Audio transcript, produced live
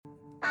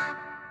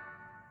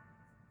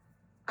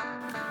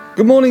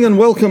Good morning and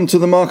welcome to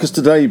the Marcus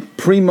Today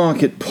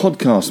pre-market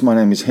podcast. My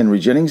name is Henry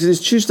Jennings. It is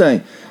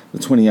Tuesday, the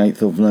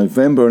 28th of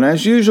November, and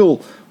as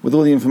usual, with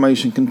all the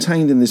information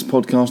contained in this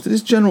podcast, it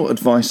is general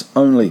advice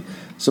only.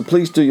 So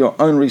please do your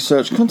own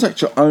research,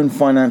 contact your own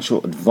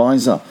financial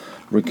advisor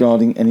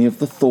regarding any of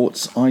the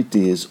thoughts,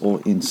 ideas,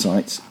 or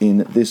insights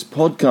in this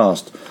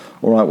podcast.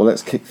 All right, well,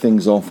 let's kick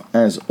things off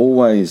as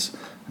always,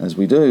 as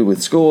we do,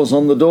 with scores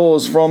on the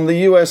doors from the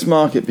US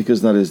market,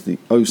 because that is the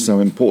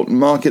oh-so-important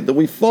market that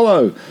we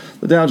follow.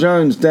 The Dow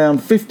Jones down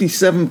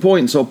 57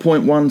 points, or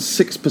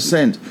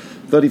 0.16%,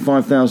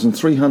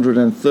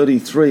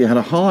 35,333. Had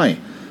a high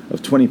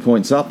of 20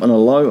 points up and a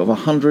low of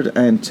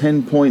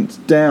 110 points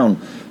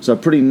down. So a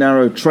pretty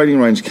narrow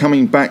trading range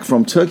coming back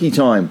from Turkey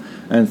time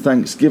and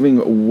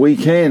Thanksgiving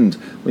weekend.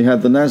 We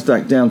had the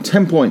Nasdaq down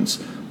 10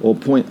 points, or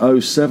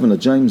 0.07, a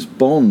James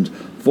Bond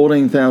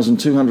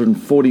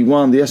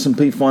 14,241. The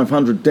S&P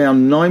 500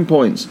 down 9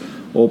 points,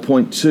 or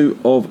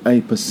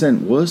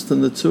 0.2%. Worse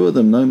than the two of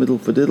them, no middle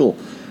for diddle.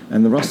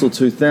 And the Russell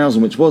 2000,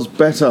 which was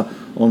better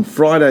on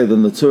Friday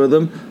than the two of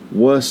them,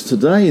 worse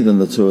today than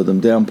the two of them,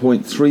 down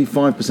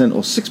 0.35%,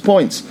 or 6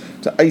 points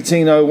to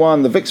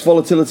 1801. The VIX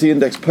Volatility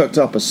Index perked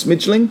up a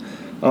smidgeling,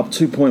 up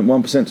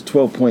 2.1% to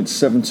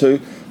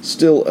 12.72,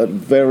 still at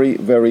very,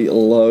 very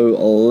low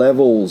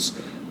levels.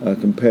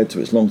 Compared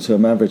to its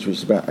long-term average, which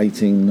is about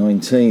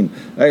 18-19.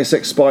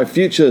 ASX SPY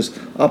Futures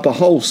up a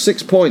whole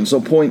 6 points, or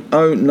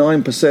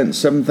 0.09%,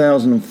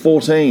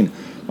 7,014.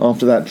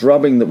 After that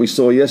drubbing that we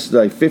saw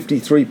yesterday,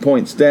 53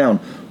 points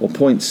down, or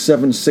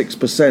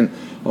 0.76%,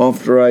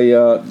 after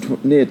a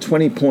near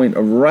 20-point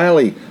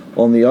rally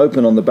on the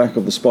open on the back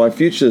of the SPY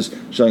Futures,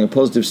 showing a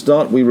positive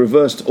start. We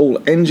reversed all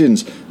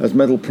engines as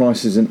metal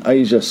prices in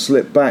Asia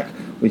slipped back.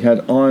 We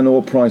had iron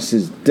ore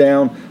prices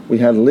down. We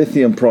had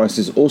lithium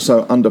prices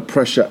also under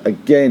pressure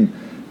again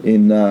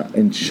in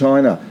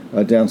China,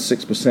 down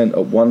 6%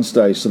 at one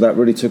stage. So that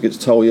really took its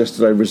toll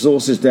yesterday.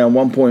 Resources down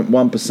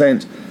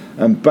 1.1%,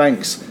 and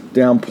banks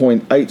down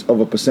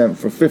 0.8%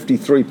 for a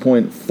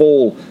 53-point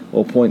fall,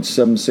 or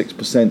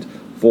 0.76%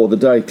 for the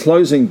day.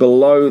 Closing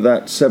below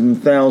that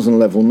 7,000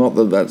 level. Not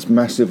that that's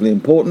massively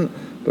important,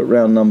 but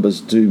round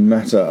numbers do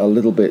matter a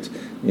little bit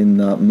in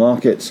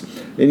markets.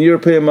 In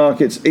European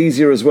markets,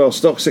 easier as well.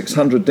 Stock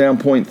 600 down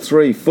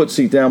 0.3,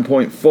 FTSE down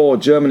 0.4,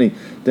 Germany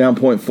down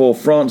 0.4,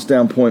 France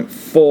down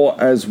 0.4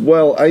 as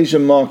well.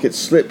 Asian markets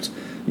slipped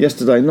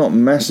yesterday, not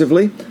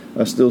massively.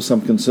 Still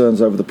some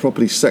concerns over the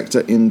property sector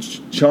in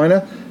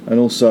China, and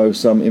also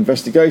some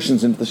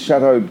investigations into the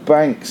shadow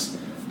banks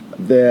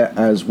there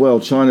as well.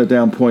 China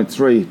down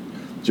 0.3,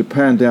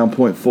 Japan down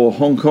 0.4,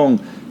 Hong Kong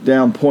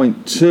down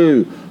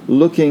 0.2.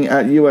 Looking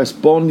at US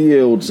bond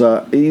yields,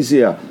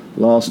 easier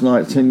last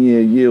night.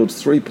 10-year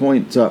yields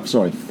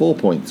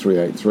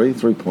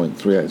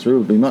 3.383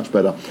 would be much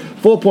better.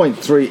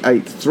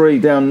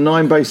 4.383, down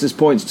 9 basis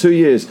points. 2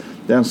 years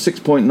down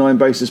 6.9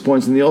 basis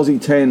points, and the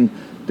Aussie 10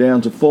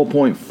 down to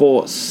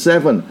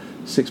 4.47,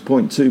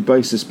 6.2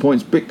 basis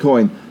points.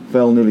 Bitcoin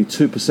fell nearly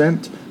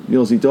 2%. The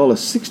Aussie dollar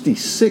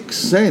 66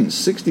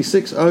 cents,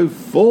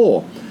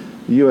 66.04.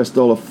 The US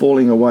dollar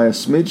falling away a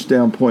smidge,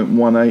 down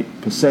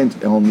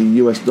 0.18% on the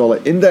US dollar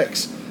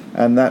index,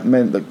 and that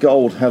meant that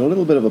gold had a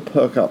little bit of a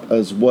perk up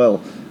as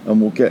well, and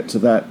we'll get to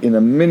that in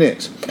a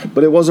minute.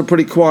 But it was a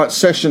pretty quiet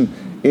session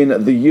in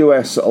the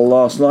US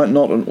last night,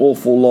 not an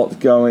awful lot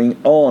going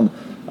on.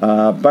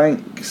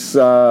 Banks,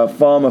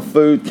 pharma,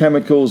 food,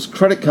 chemicals,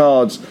 credit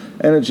cards,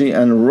 energy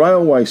and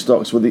railway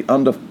stocks were the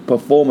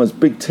underperformers.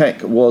 Big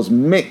tech was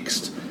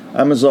mixed.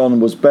 Amazon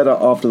was better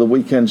after the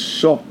weekend.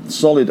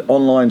 Solid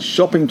online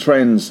shopping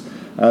trends.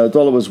 The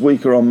dollar was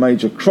weaker on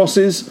major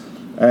crosses,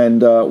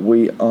 and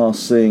we are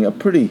seeing a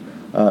pretty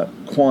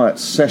quiet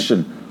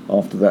session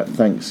after that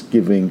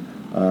Thanksgiving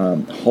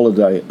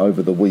holiday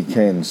over the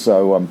weekend.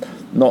 So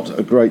not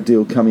a great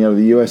deal coming out of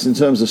the US. In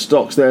terms of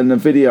stocks there,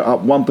 Nvidia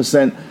up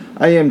 1%,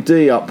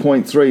 AMD up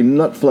 0.3%,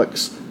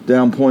 Netflix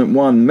down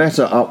 0.1%,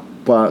 Meta up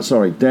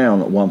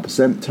down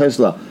 1%,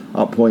 Tesla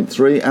up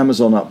 0.3%,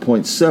 Amazon up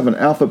 0.7%,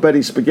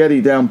 Alphabeti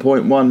Spaghetti down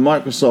 0.1%,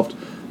 Microsoft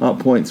up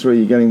 0.3%.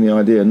 You're getting the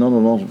idea. Not a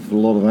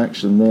lot of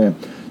action there.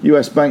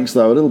 US banks,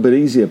 though, a little bit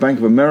easier. Bank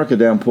of America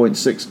down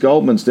 0.6%,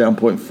 Goldman's down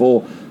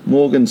 0.4%,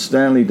 Morgan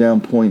Stanley down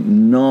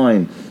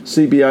 0.9%,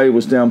 CBA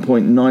was down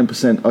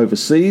 0.9%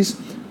 overseas,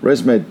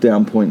 ResMed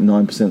down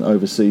 0.9%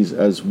 overseas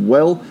as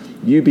well,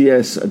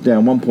 UBS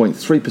down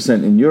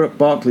 1.3% in Europe,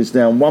 Barclays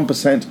down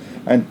 1%,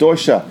 and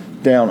Deutsche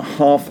down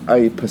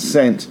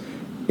 0.5%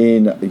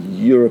 in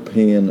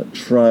European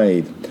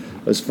trade.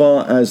 As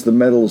far as the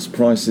metals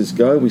prices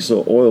go, we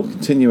saw oil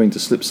continuing to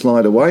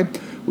slide away.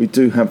 We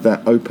do have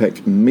that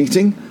OPEC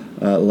meeting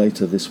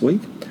later this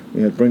week.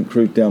 We had Brent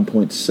crude down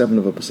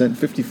 0.7%,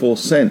 54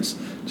 cents,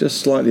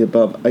 just slightly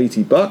above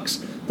 $80.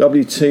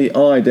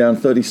 WTI down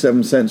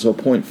 37 cents, or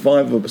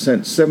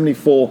 0.5%,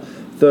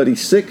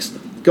 74.36.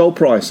 Gold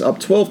price up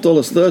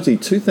 $12.30,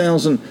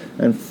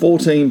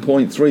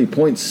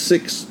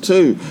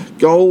 2014.3.62.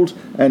 Gold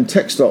and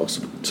tech stocks,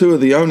 two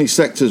of the only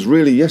sectors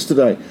really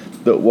yesterday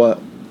that were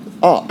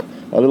up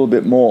a little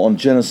bit more on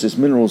Genesis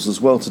Minerals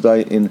as well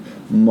today in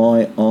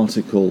my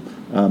article.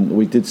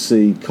 We did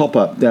see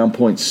copper down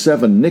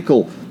 0.7,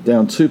 nickel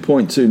down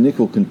 2.2.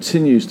 Nickel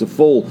continues to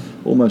fall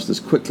almost as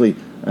quickly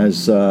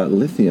as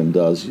lithium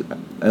does.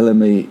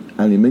 LME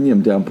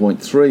aluminium down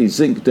 0.3,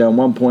 zinc down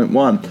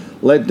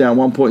 1.1, lead down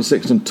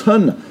 1.6, and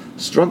tin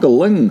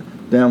struggling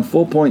down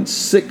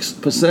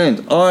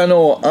 4.6%. Iron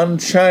ore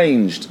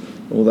unchanged,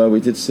 although we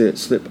did see it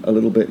slip a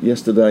little bit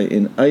yesterday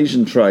in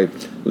Asian trade.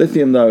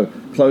 Lithium, though,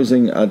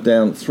 closing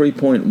down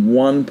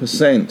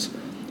 3.1%.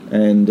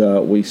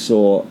 And we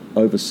saw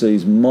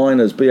overseas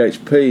miners,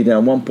 BHP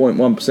down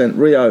 1.1%,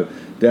 Rio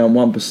down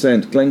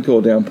 1%,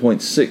 Glencore down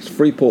 0.6%,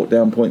 Freeport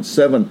down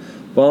 0.7%,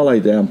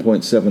 Vale down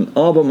 0.7%,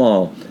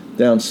 Albemarle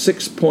down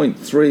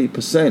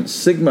 6.3%,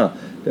 Sigma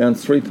down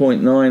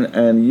 3.9%,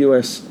 and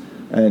US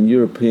and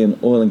European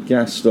oil and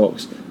gas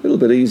stocks a little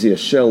bit easier.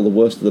 Shell, the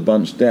worst of the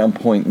bunch, down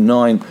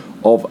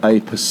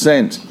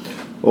 0.9%.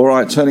 All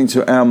right, turning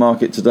to our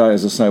market today,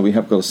 as I say, we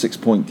have got a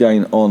 6-point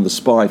gain on the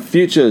SPI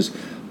futures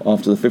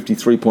after the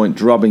 53-point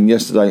drubbing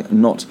yesterday.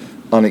 Not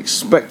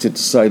unexpected,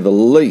 to say the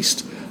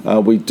least.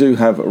 We do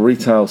have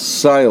retail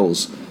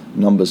sales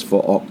numbers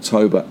for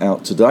October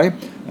out today,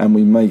 and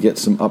we may get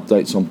some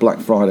updates on Black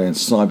Friday and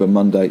Cyber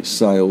Monday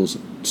sales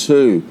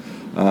too.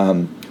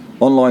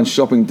 Online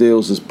shopping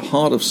deals as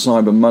part of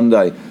Cyber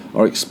Monday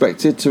are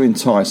expected to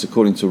entice,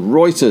 according to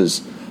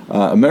Reuters,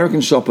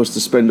 American shoppers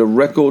to spend a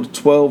record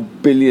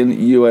 $12 billion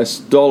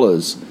US.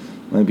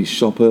 Maybe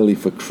shop early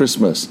for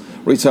Christmas.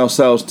 Retail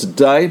sales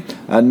today,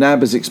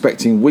 NAB is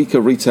expecting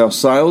weaker retail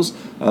sales.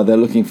 They're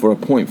looking for a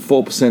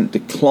 0.4%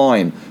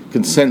 decline.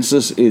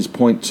 Consensus is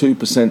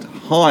 0.2%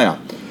 higher.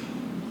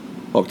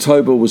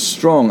 October was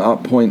strong,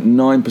 up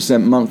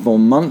 0.9% month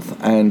on month,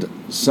 and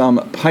some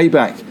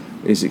payback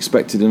is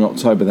expected in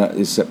October. That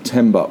is,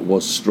 September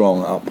was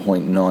strong, up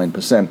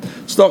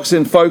 0.9%. Stocks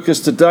in focus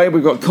today.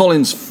 We've got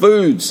Collins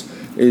Foods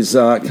is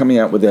coming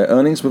out with their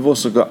earnings. We've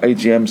also got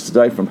AGMs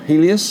today from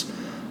Helios,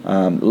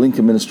 Link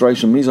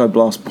Administration,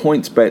 Mesoblast,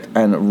 PointsBet,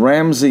 and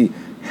Ramsay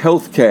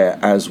Healthcare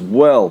as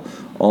well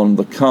on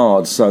the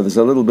card. So there's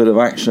a little bit of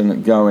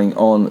action going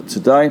on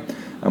today,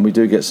 and we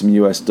do get some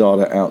US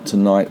data out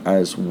tonight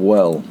as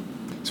well.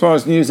 As far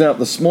as news out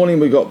this morning,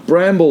 we've got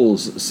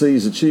Brambles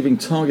sees achieving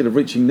target of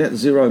reaching net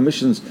zero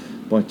emissions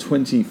by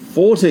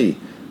 2040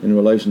 in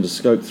relation to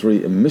Scope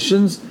 3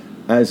 emissions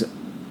as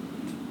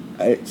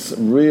its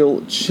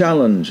real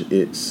challenge,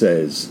 it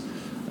says.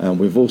 And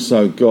we've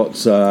also got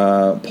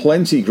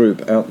Plenty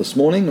Group out this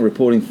morning,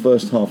 reporting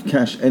first half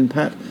cash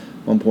NPAT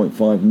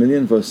 1.5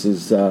 million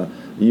versus a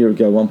year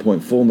ago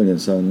 1.4 million,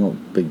 so not a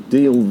big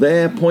deal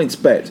there.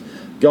 PointsBet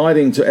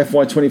guiding to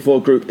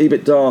FY24 group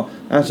EBITDA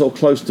at or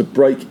close to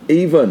break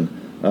even.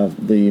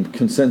 The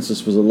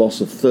consensus was a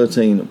loss of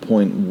 13.1.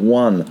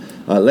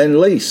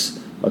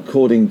 Lendlease,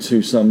 according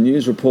to some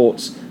news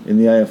reports in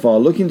the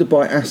AFR, looking to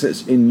buy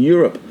assets in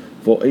Europe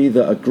for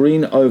either a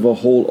green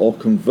overhaul or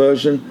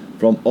conversion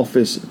from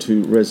office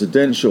to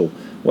residential.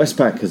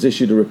 Westpac has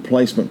issued a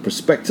replacement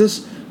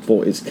prospectus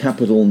for its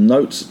Capital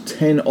Notes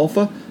 10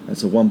 offer.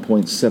 That's a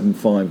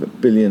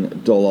 $1.75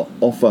 billion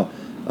offer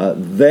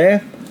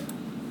there.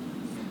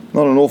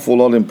 Not an awful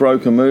lot in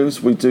broker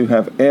moves. We do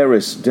have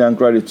Aeris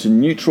downgraded to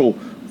neutral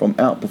from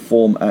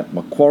outperform at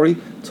Macquarie.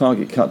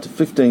 Target cut to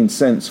 15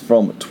 cents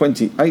from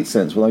 28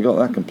 cents. Well, they got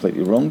that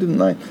completely wrong, didn't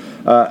they?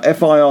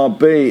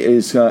 FIRB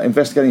is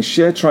investigating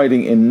share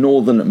trading in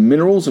Northern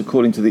Minerals,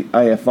 according to the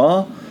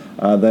AFR.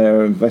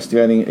 They're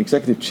investigating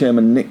Executive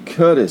Chairman Nick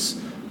Curtis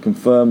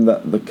confirmed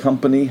that the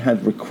company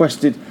had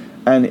requested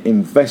an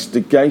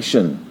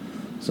investigation.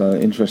 So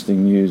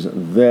interesting news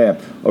there.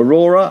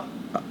 Aurora,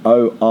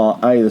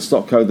 ORA, the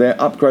stock code there,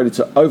 upgraded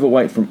to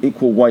overweight from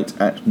equal weight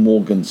at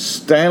Morgan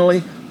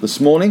Stanley this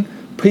morning.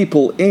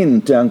 People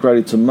In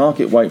downgraded to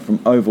market weight from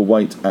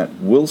overweight at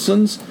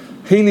Wilson's.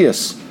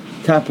 Helios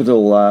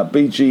Capital,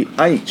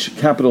 BGH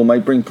Capital may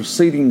bring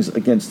proceedings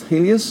against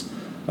Helios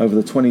over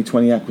the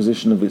 2020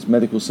 acquisition of its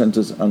medical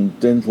centres and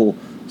dental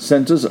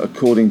centres,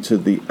 according to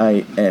the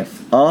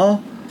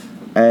AFR.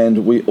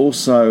 And we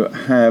also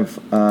have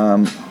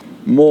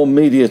more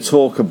media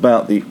talk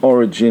about the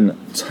Origin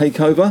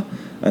takeover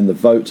and the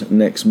vote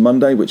next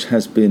Monday, which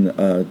has been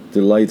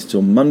delayed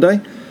till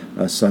Monday.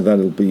 So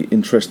that'll be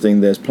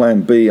interesting. There's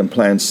Plan B and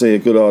Plan C, a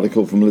good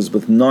article from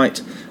Elizabeth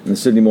Knight in the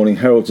Sydney Morning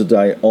Herald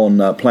today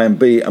on Plan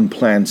B and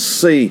Plan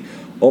C,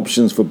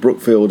 options for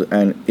Brookfield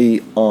and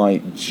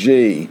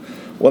EIG.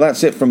 Well,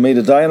 that's it from me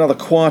today. Another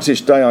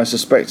quietish day, I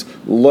suspect,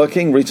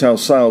 lurking. Retail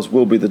sales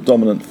will be the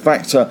dominant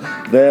factor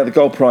there. The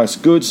gold price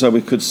good, so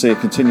we could see a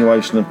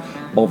continuation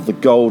of the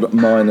gold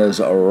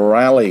miners'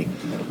 rally.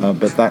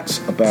 But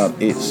that's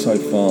about it so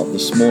far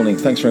this morning.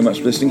 Thanks very much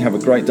for listening. Have a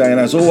great day. And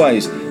as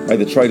always, may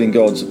the trading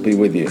gods be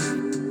with you.